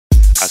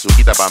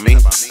Azuquita pa' mí.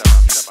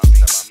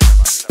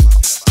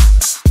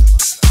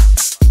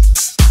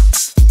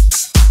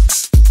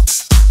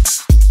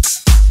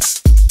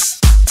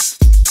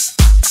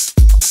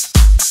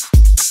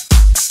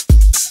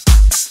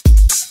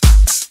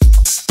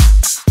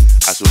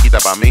 Azuquita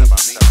pa' mí.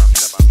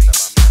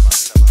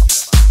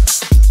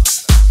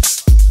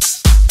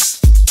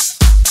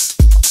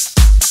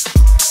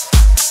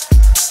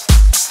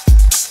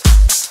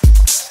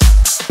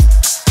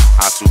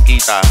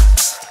 Azuquita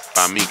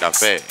pa' mi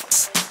café.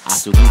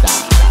 Azuquita.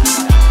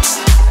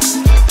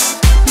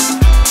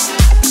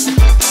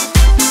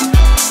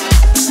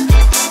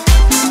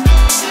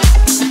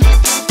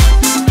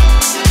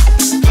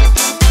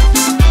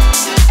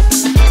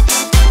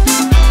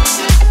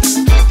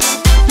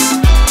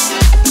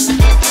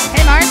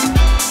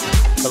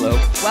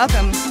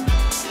 Welcome.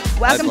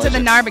 Welcome to the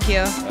NWHMC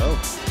BQ.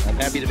 Oh, I'm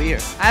happy to be here.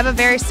 I have a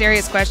very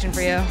serious question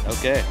for you.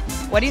 Okay.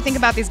 What do you think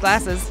about these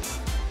glasses?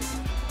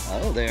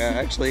 Oh,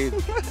 they're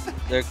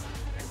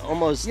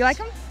almost... You like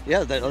them? Yeah,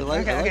 I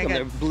like them.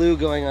 They're blue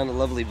going on a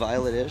lovely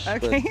violetish.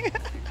 Okay.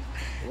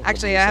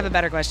 Actually, I have a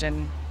better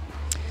question.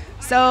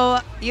 So,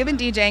 you've been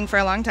DJing for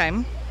a long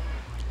time.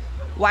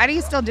 Why do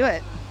you still do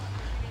it?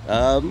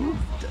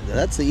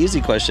 That's the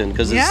easy question,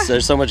 because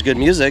there's so much good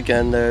music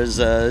and there's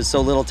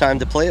so little time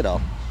to play it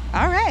all.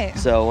 All right.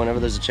 So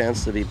whenever there's a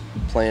chance to be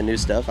playing new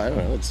stuff, I don't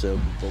know.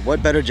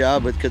 What better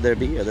job could there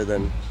be other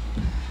than?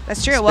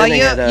 That's true. Well,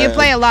 you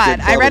play a lot.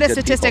 I read a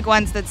statistic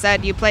once that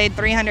said you played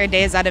 300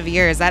 days out of a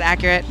year. Is that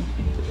accurate?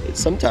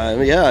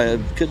 Sometime, yeah,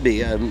 it could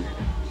be.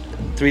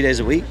 3 days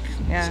a week.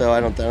 Yeah. So I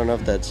don't know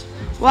if that's.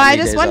 Well, I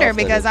just wonder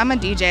because I'm a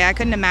DJ. I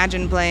couldn't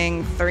imagine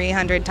playing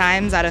 300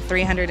 times out of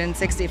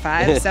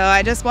 365. So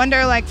I just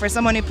wonder, like, for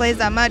someone who plays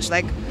that much,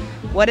 like,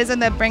 what is it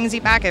that brings you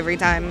back every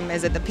time?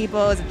 Is it the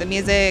people? Is it the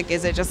music?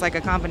 Is it just like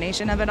a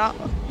combination of it all?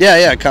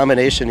 Yeah, a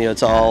combination.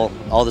 It's all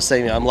the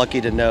same. I'm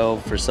lucky to know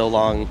for so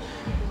long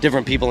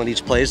different people in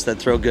each place that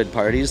throw good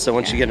parties. So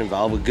once you get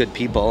involved with good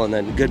people, and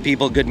then good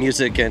people, good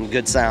music, and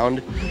good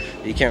sound,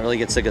 you can't really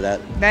get sick of that.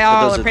 They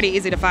all are pretty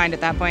easy to find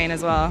at that point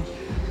as well.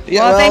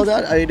 Yeah,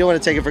 you don't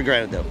want to take it for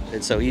granted though.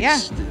 And so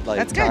each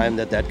time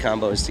that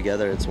combo is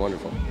together, it's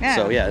wonderful. Yeah.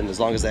 So and as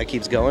long as that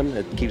keeps going,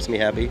 it keeps me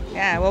happy.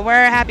 Yeah, well, we're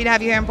happy to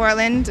have you here in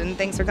Portland, and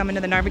thanks for coming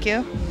to the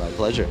NWHMC BQ. My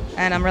pleasure.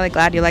 And I'm really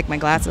glad you like my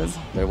glasses.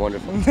 They're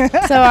wonderful.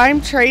 So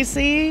I'm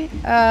Tracy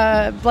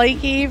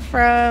Blakey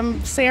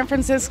from San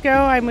Francisco.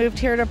 I moved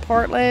here to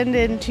Portland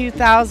in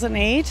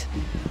 2008,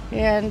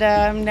 and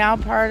I'm now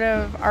part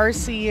of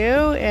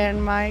RCU.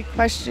 And my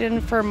question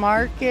for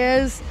Mark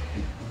is,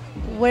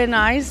 when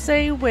I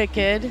say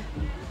Wicked,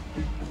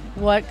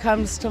 what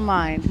comes to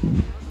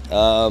mind?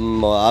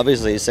 Well,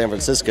 obviously San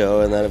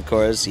Francisco, and then of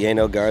course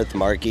Garth,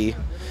 Marky,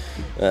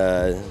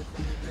 and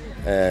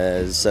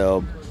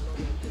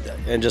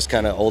just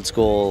kind of old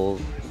school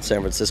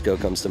San Francisco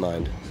comes to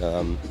mind.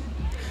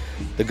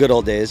 The good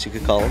old days, you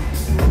could call them.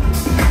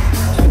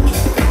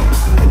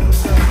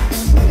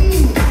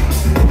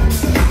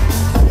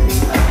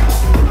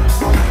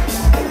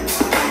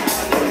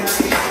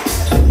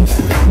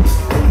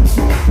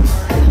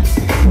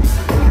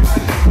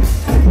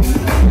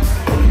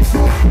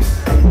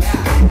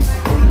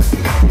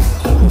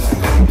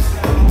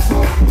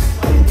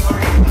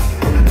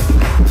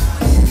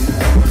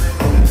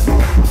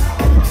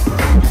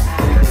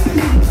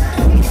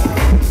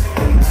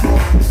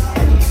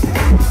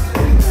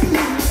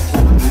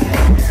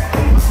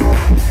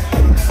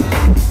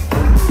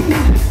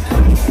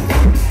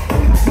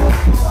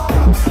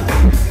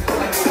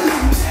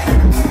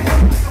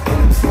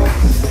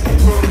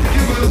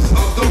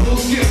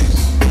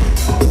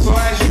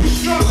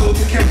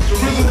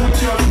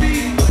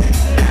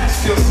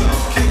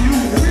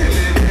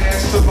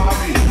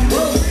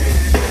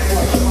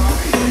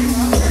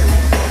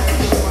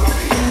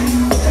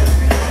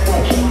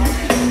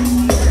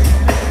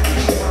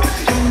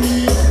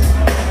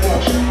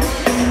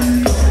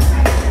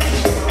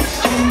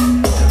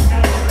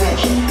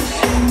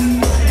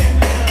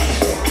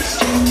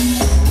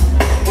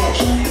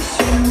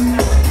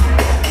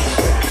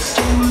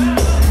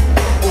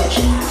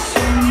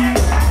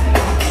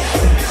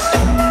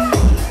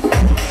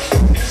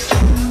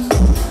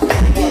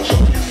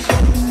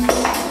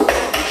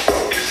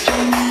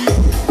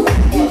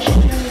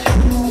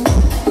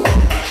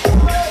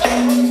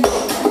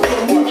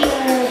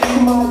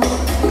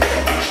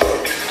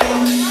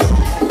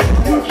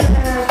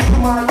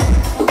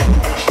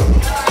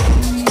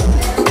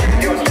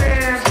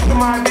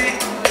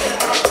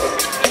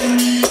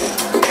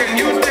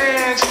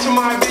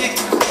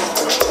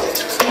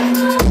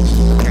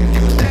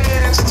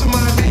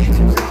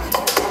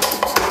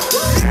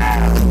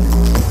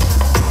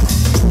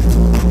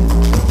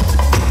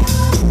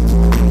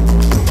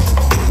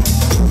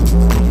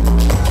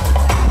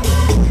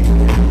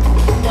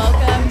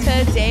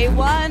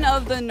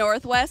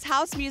 Northwest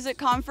House Music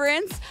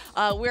Conference.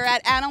 We're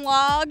at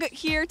Analog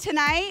here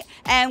tonight,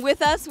 and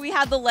with us we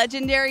have the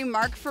legendary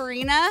Mark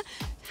Farina.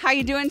 How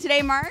you doing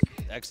today, Mark?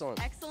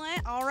 Excellent.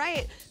 Excellent. All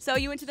right. So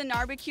you went to the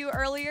NWHMC BQ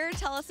earlier.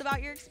 Tell us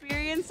about your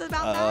experience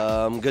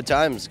about that. Good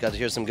times. Got to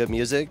hear some good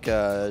music,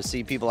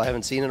 see people I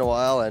haven't seen in a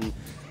while, and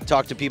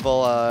talk to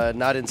people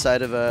not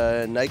inside of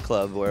a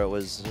nightclub where it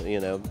was,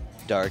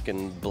 dark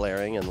and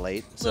blaring and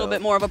late. A little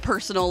bit more of a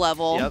personal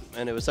level. Yep,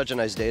 and it was such a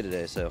nice day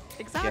today, so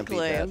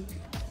exactly. Can't beat that.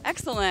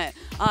 Excellent.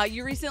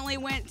 You recently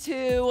went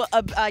to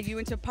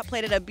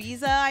played at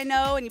Ibiza, I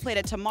know, and you played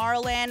at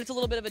Tomorrowland. It's a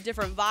little bit of a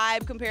different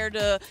vibe compared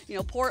to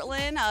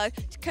Portland.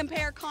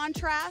 Compare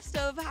contrast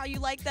of how you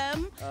like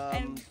them.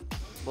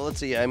 Well, let's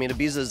see. I mean,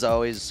 Ibiza is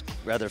always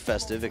rather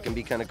festive. It can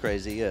be kind of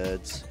crazy.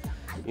 It's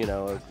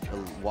a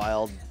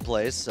wild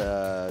place,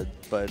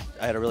 but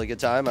I had a really good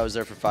time. I was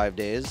there for 5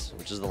 days,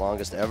 which is the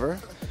longest ever.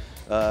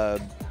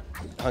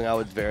 Hung out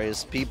with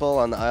various people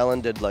on the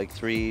island. Did like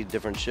 3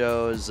 different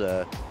shows.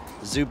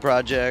 Zoo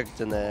Project,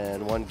 and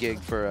then 1 gig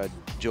for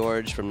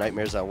George from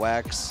Nightmares on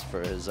Wax for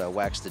his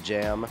Wax to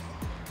Jam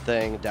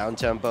thing, down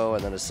tempo,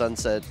 and then a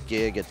sunset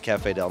gig at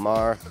Cafe Del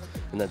Mar.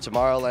 And then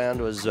Tomorrowland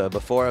was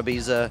before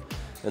Ibiza,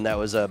 and that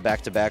was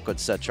back-to-back with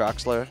Seth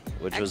Troxler,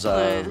 which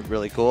Excellent. was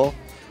really cool.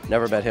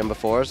 Never met him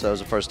before, so that was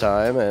the first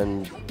time,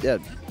 and yeah,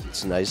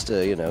 it's nice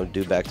to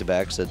do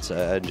back-to-backs.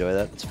 I enjoy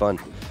that. It's fun.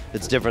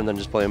 It's different than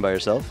just playing by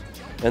yourself.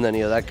 And then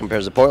that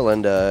compares to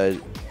Portland.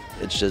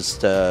 It's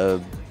just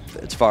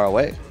it's far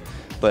away.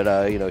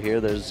 But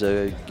here there's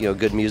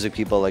good music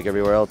people like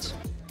everywhere else.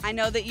 I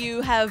know that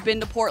you have been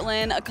to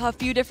Portland a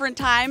few different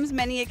times,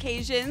 many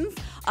occasions.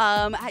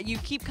 You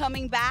keep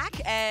coming back,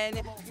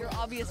 and you're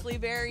obviously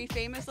very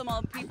famous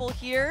among people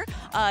here.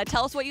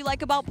 Tell us what you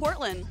like about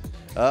Portland.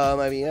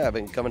 I've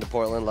been coming to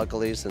Portland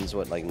luckily since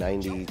like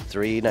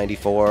 93,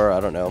 94, I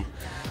don't know.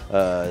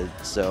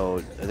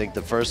 So I think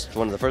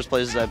one of the first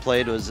places I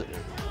played was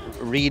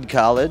Reed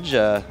College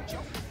a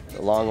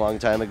long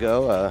time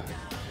ago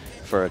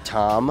for a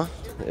Tom.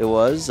 It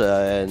was,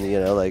 and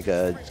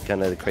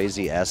kind of the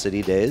crazy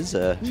acidy days,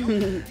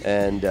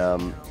 and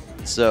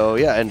so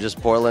yeah, and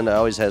just Portland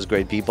always has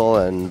great people,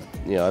 and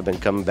I've been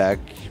coming back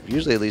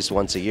usually at least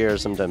once a year,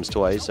 sometimes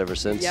twice ever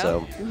since. Yep.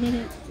 So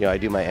I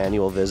do my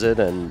annual visit,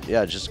 and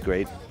yeah, just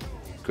great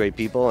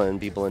people, and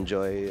people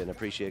enjoy and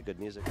appreciate good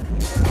music.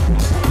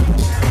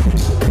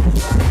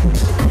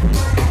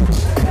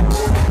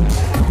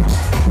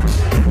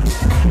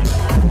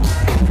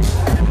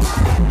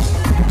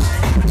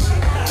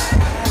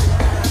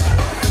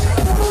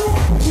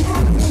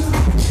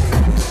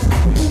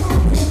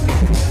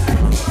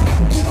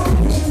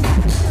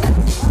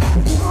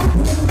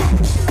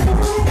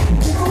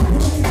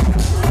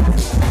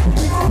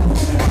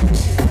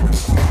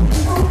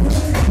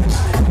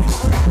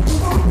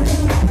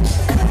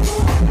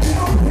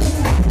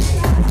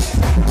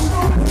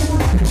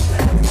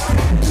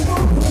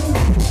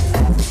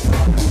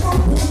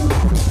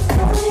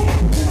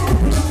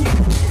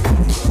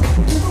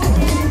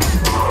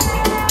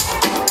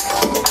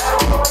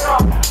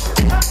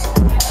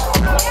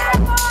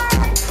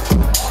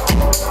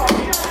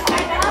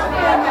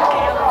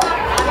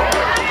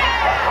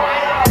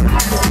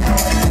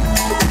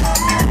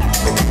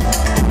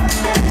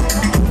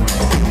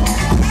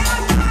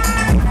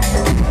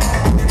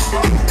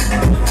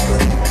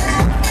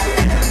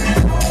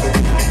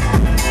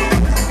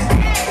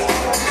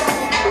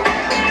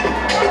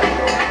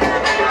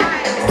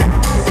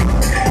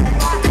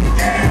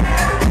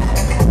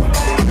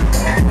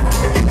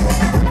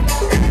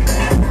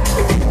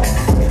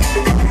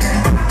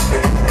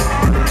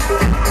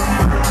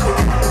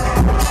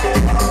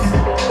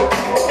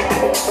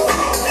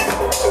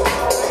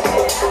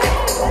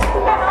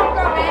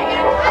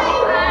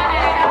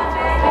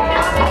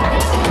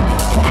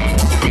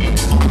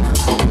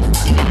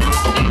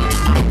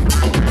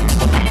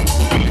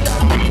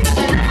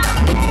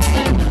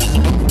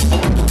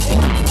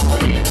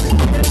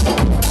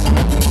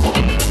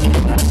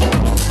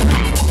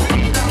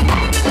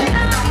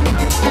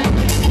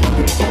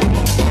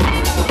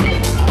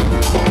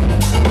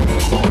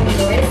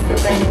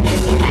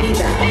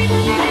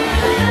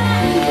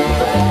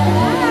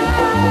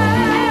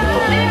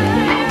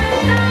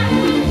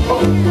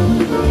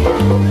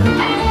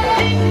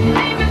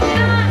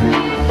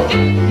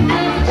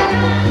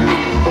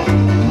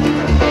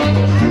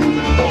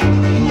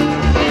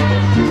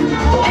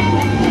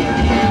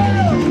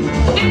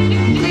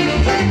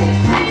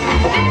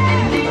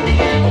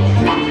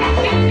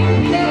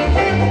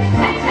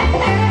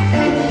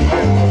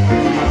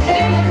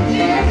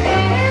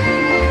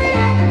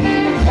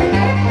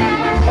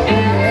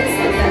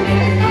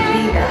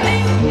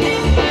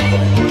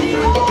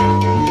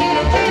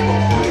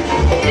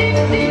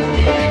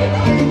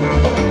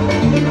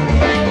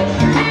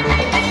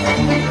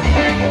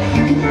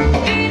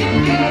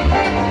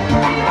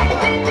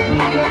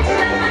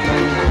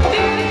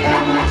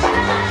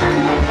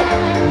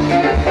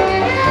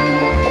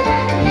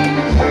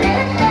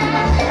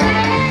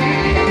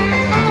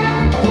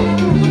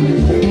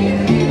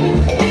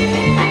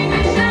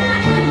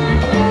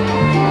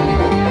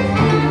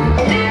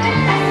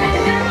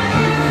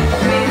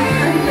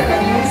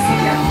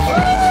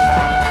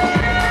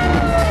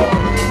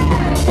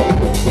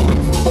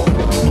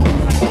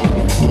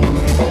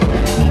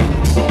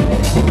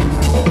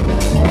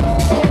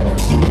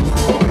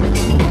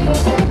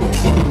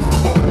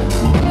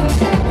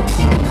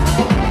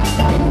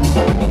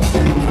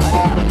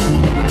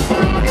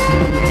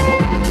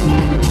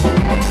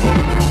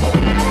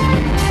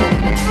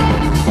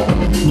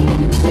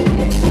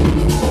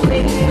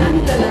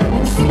 disfruta la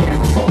música,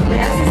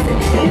 me hace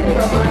sentir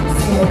lo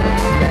máximo,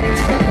 la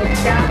experiencia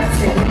cada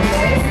segundo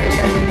es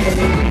el de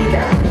mi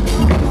vida.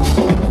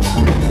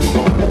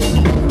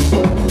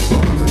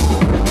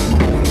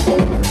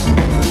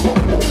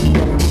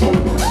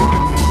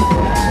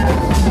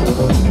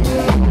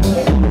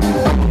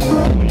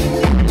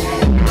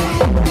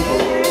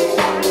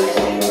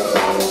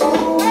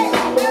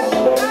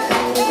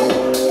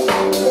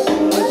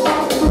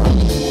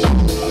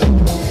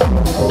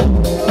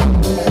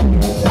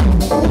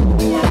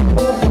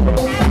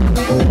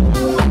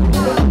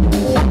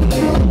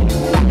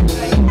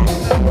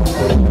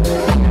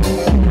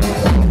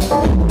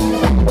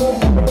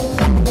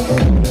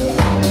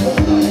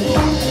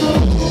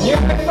 You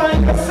can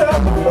find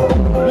yourself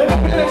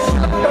living in a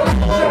shotgun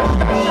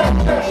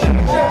shack.